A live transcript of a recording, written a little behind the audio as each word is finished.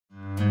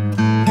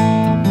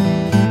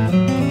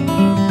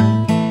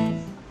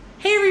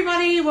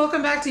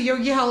back to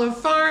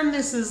Yogihollowfarm.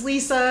 This is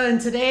Lisa,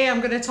 and today I'm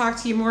going to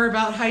talk to you more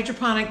about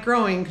hydroponic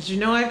growing because you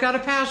know I've got a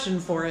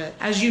passion for it.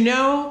 As you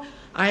know,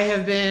 I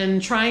have been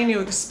trying to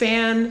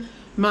expand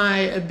my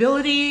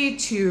ability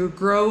to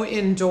grow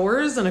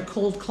indoors in a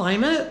cold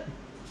climate.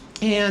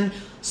 And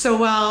so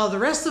while the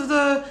rest of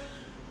the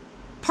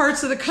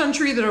parts of the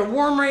country that are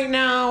warm right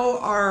now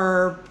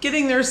are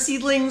getting their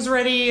seedlings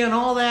ready and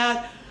all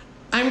that,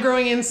 I'm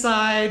growing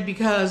inside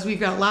because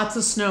we've got lots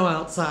of snow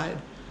outside.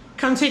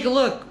 Come take a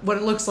look what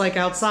it looks like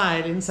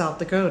outside in South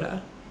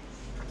Dakota.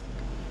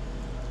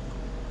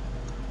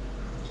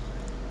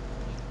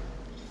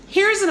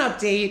 Here's an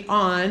update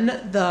on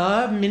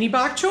the mini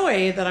bok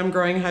choy that I'm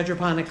growing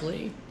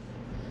hydroponically.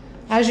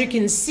 As you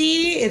can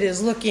see, it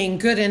is looking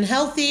good and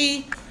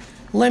healthy.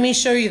 Let me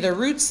show you the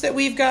roots that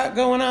we've got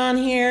going on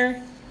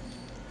here.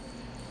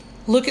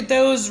 Look at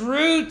those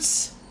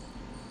roots.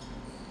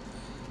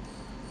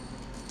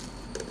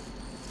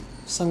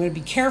 So I'm going to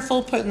be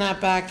careful putting that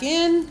back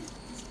in.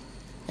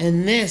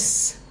 And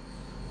this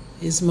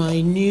is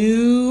my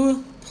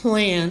new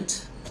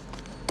plant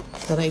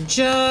that I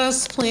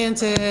just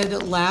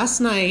planted last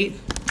night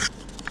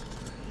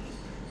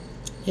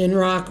in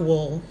rock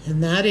wool,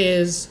 and that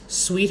is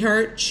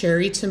Sweetheart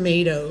Cherry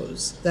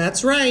Tomatoes.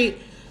 That's right.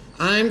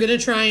 I'm going to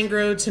try and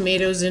grow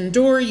tomatoes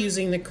indoor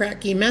using the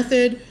Kratky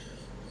Method,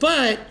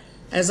 but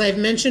as I've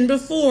mentioned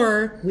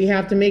before, we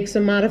have to make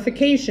some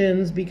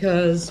modifications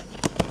because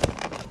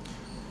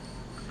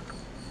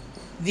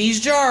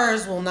these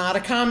jars will not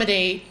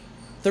accommodate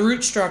the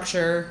root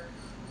structure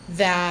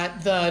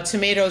that the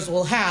tomatoes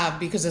will have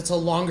because it's a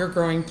longer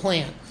growing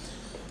plant.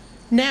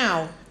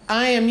 Now,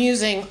 I am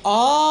using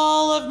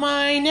all of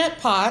my net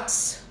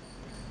pots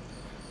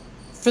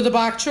for the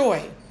bok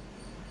choy.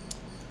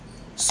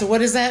 So what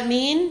does that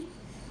mean?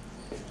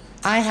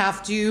 I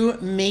have to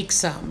make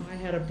some. I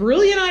had a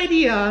brilliant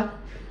idea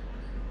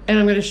and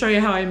I'm going to show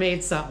you how I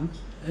made some.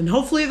 And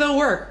hopefully they'll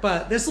work,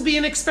 but this will be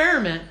an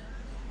experiment.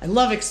 I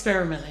love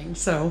experimenting,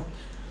 so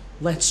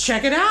let's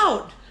check it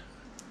out.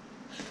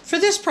 For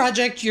this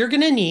project, you're going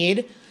to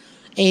need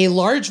a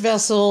large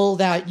vessel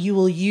that you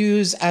will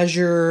use as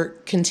your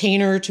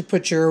container to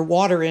put your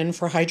water in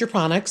for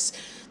hydroponics.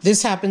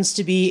 This happens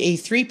to be a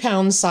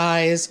 3-pound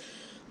size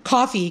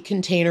coffee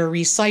container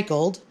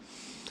recycled.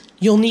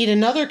 You'll need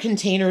another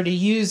container to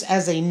use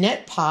as a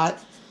net pot,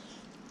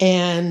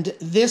 and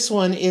this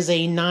one is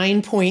a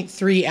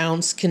 9.3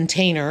 ounce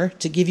container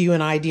to give you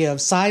an idea of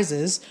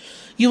sizes.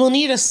 You will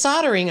need a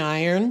soldering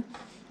iron,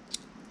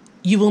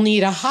 you will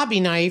need a hobby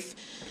knife,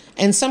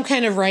 and some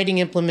kind of writing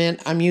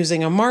implement. I'm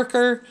using a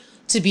marker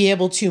to be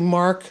able to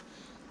mark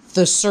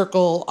the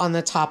circle on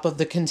the top of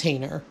the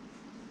container.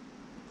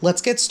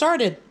 Let's get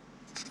started.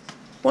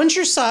 Once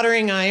your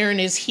soldering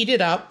iron is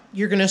heated up,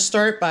 you're going to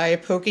start by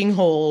poking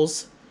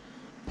holes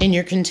in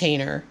your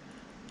container.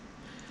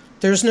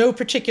 There's no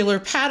particular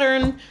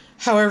pattern.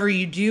 However,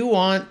 you do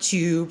want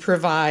to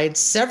provide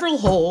several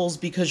holes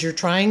because you're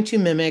trying to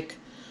mimic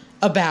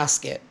a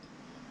basket.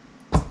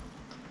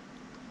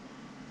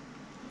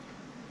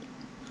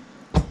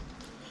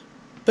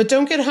 But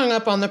don't get hung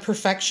up on the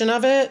perfection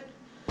of it.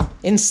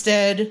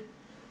 Instead,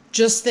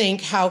 just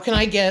think, how can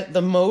I get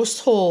the most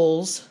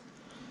holes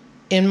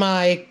in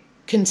my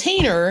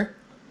container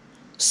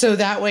so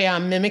that way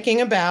I'm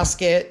mimicking a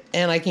basket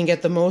and I can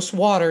get the most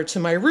water to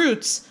my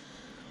roots.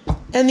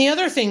 And the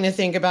other thing to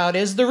think about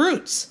is the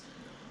roots.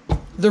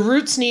 The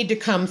roots need to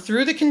come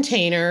through the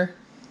container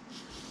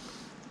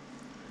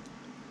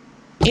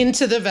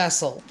into the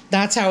vessel.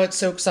 That's how it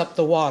soaks up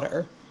the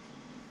water.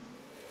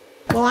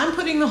 While I'm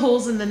putting the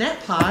holes in the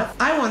net pot,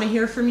 I want to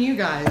hear from you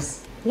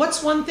guys.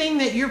 What's one thing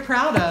that you're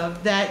proud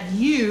of that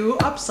you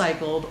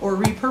upcycled or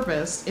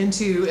repurposed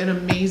into an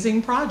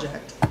amazing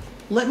project?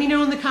 Let me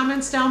know in the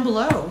comments down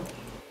below.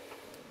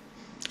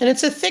 And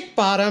it's a thick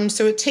bottom,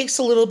 so it takes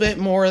a little bit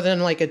more than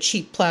like a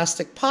cheap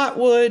plastic pot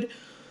would,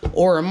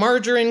 or a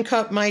margarine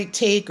cup might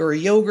take, or a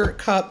yogurt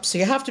cup, so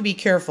you have to be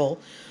careful.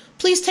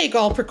 Please take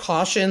all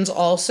precautions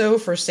also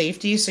for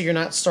safety so you're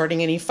not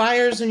starting any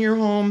fires in your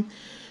home,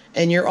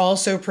 and you're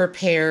also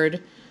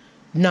prepared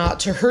not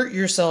to hurt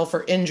yourself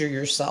or injure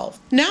yourself.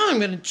 Now I'm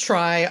going to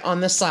try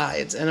on the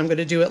sides, and I'm going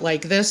to do it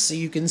like this so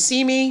you can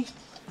see me.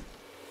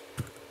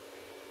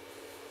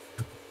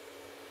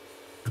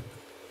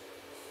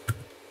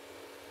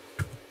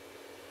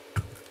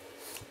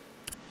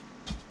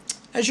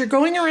 As you're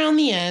going around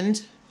the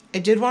end, I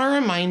did want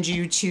to remind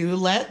you to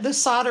let the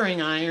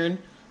soldering iron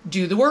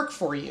do the work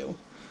for you.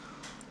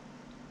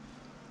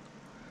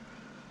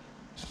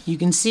 You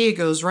can see it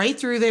goes right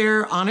through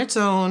there on its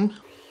own.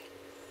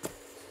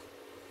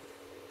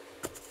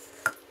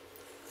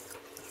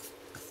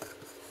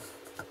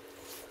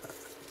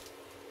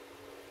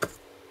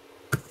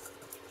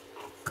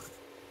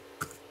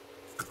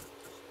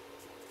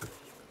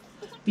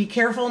 Be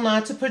careful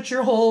not to put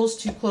your holes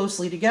too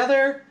closely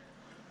together,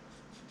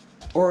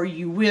 or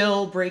you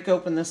will break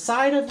open the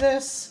side of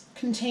this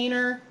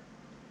container.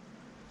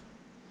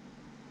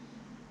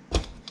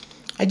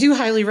 I do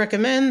highly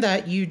recommend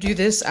that you do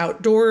this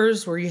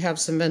outdoors where you have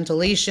some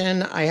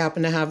ventilation. I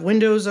happen to have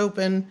windows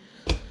open,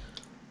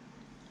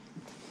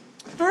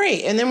 All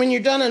right, and then when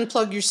you're done,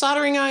 unplug your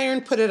soldering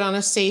iron, put it on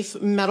a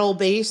safe metal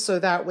base so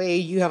that way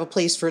you have a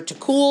place for it to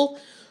cool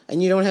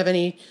and you don't have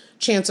any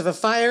chance of a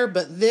fire.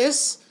 But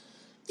this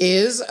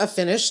is a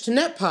finished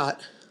net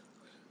pot.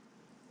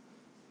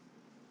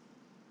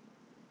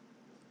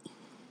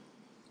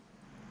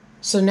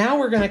 So now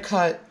we're going to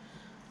cut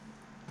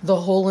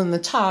the hole in the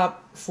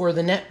top for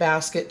the net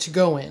basket to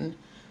go in.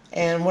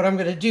 And what I'm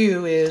going to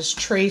do is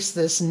trace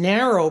this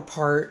narrow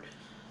part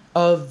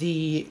of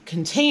the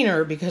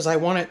container because I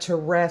want it to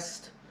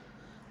rest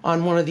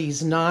on one of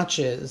these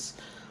notches.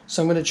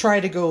 So I'm going to try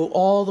to go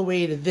all the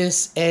way to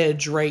this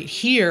edge right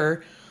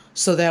here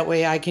so that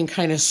way I can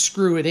kind of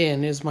screw it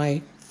in is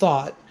my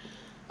thought.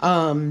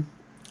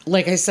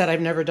 Like I said,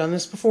 I've never done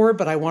this before,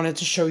 but I wanted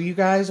to show you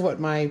guys what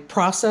my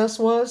process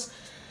was.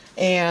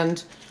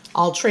 And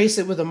I'll trace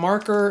it with a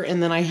marker,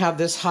 and then I have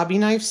this hobby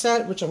knife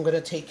set, which I'm going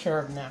to take care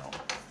of now.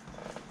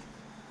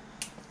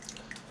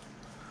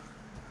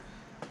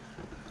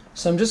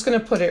 So I'm just going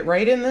to put it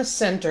right in the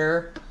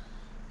center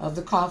of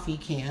the coffee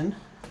can.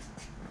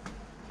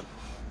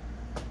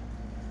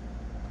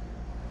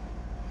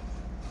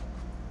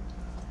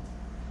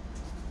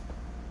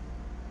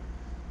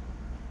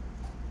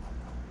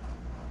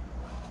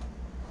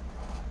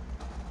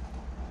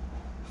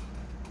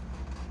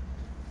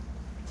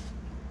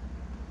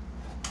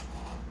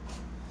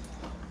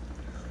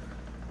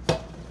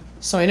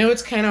 So I know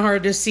it's kind of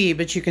hard to see,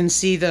 but you can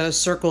see the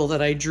circle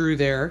that I drew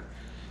there.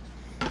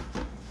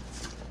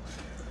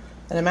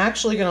 And I'm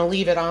actually going to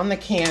leave it on the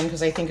can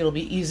because I think it'll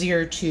be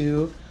easier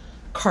to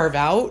carve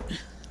out.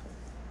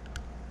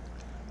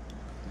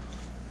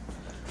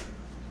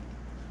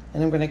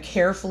 And I'm going to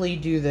carefully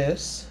do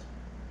this.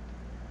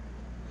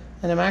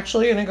 And I'm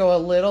actually going to go a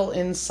little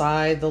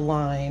inside the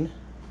line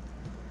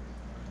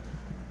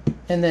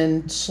and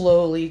then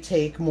slowly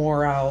take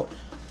more out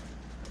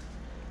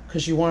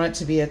because you want it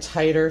to be a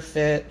tighter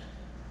fit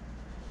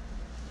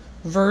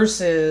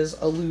versus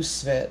a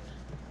loose fit.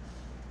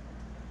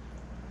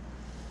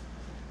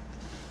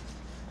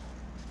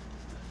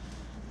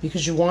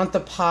 Because you want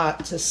the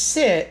pot to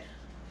sit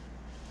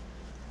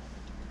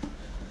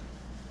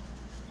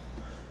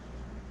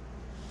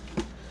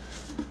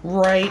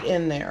right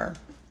in there.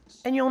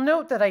 And you'll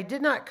note that I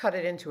did not cut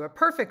it into a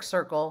perfect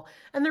circle,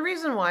 and the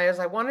reason why is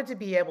I wanted to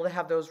be able to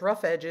have those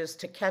rough edges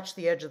to catch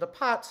the edge of the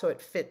pot so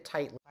it fit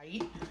tightly.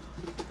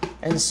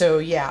 And so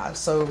yeah,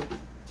 so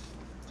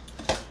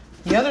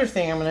the other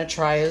thing I'm going to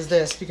try is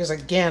this, because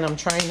again I'm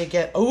trying to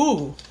get,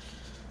 ooh,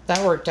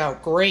 that worked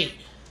out great.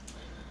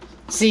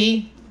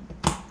 See?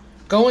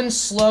 Going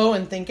slow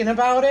and thinking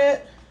about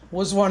it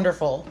was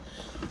wonderful.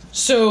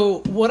 So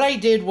what I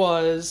did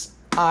was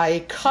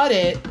I cut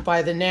it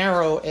by the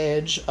narrow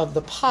edge of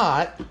the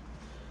pot.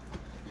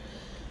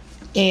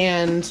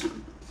 And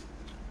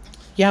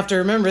you have to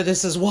remember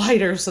this is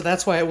wider, so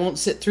that's why it won't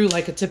sit through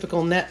like a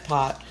typical net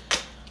pot.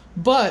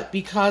 But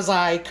because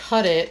I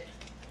cut it,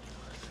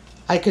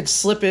 I could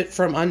slip it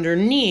from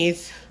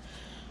underneath,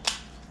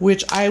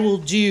 which I will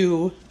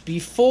do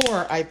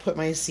before I put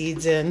my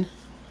seeds in.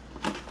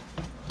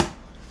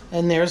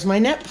 And there's my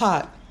net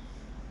pot.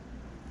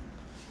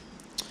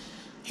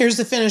 Here's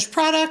the finished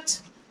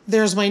product.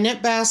 There's my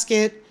net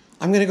basket.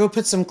 I'm going to go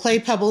put some clay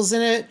pebbles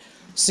in it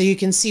so you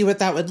can see what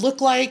that would look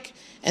like.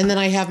 And then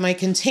I have my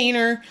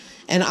container.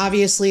 And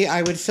obviously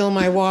I would fill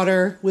my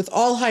water with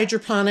all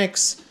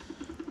hydroponics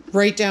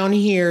right down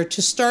here to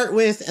start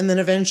with. And then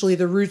eventually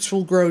the roots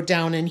will grow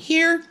down in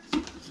here.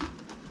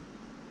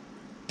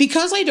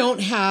 Because I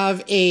don't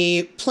have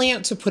a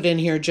plant to put in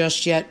here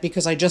just yet,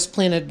 because I just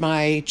planted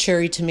my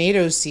cherry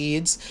tomato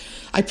seeds,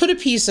 I put a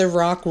piece of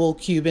rock wool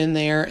cube in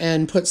there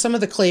and put some of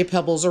the clay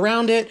pebbles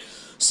around it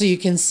so you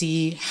can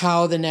see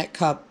how the net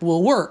cup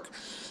will work.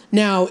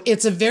 Now,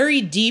 it's a very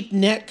deep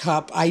net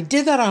cup. I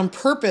did that on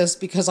purpose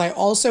because I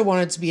also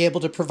wanted to be able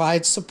to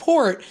provide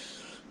support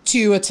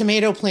to a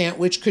tomato plant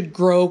which could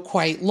grow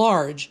quite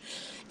large.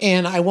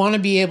 And I want to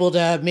be able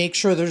to make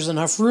sure there's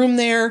enough room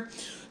there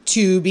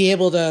to be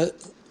able to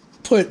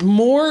put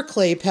more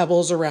clay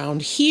pebbles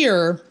around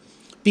here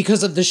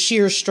because of the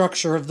sheer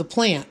structure of the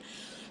plant.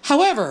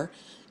 However,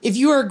 if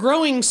you are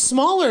growing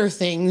smaller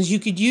things, you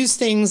could use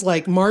things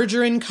like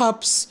margarine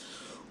cups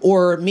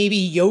or maybe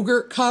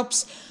yogurt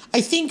cups.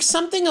 I think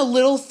something a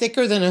little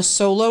thicker than a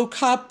solo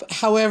cup.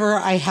 However,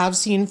 I have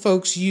seen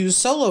folks use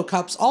solo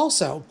cups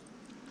also.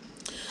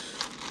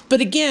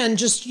 But again,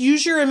 just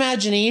use your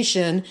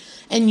imagination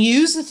and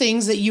use the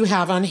things that you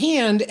have on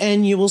hand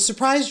and you will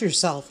surprise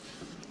yourself.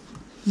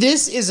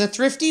 This is a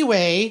thrifty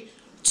way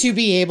to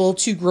be able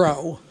to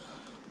grow.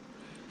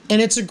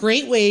 And it's a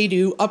great way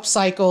to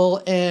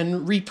upcycle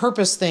and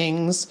repurpose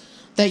things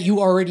that you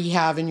already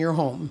have in your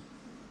home.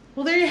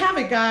 Well, there you have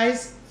it,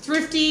 guys.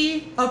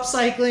 Thrifty,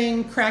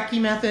 upcycling,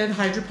 Kratky Method,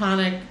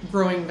 hydroponic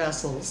growing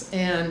vessels.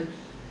 And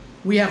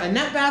we have a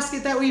net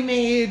basket that we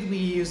made. We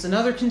used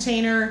another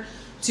container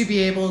to be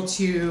able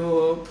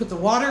to put the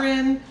water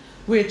in,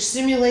 which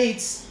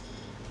simulates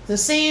the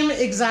same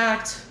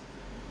exact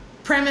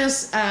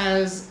premise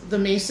as the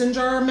mason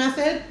jar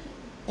method.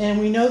 And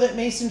we know that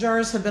mason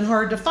jars have been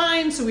hard to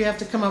find, so we have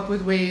to come up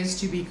with ways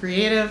to be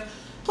creative,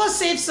 plus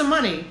save some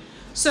money.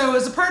 So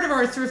as a part of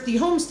our thrifty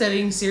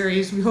homesteading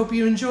series, we hope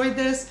you enjoyed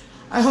this.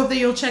 I hope that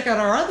you'll check out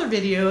our other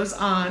videos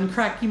on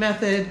Kratky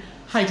Method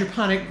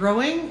hydroponic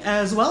growing,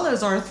 as well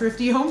as our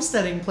thrifty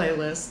homesteading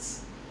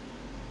playlists.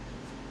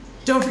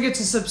 Don't forget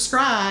to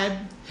subscribe,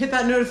 hit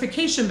that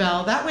notification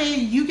bell. That way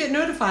you get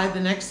notified the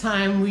next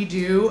time we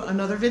do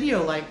another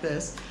video like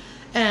this.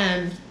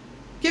 And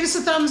give us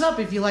a thumbs up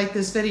if you like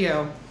this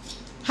video.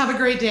 Have a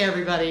great day,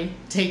 everybody.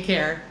 Take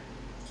care.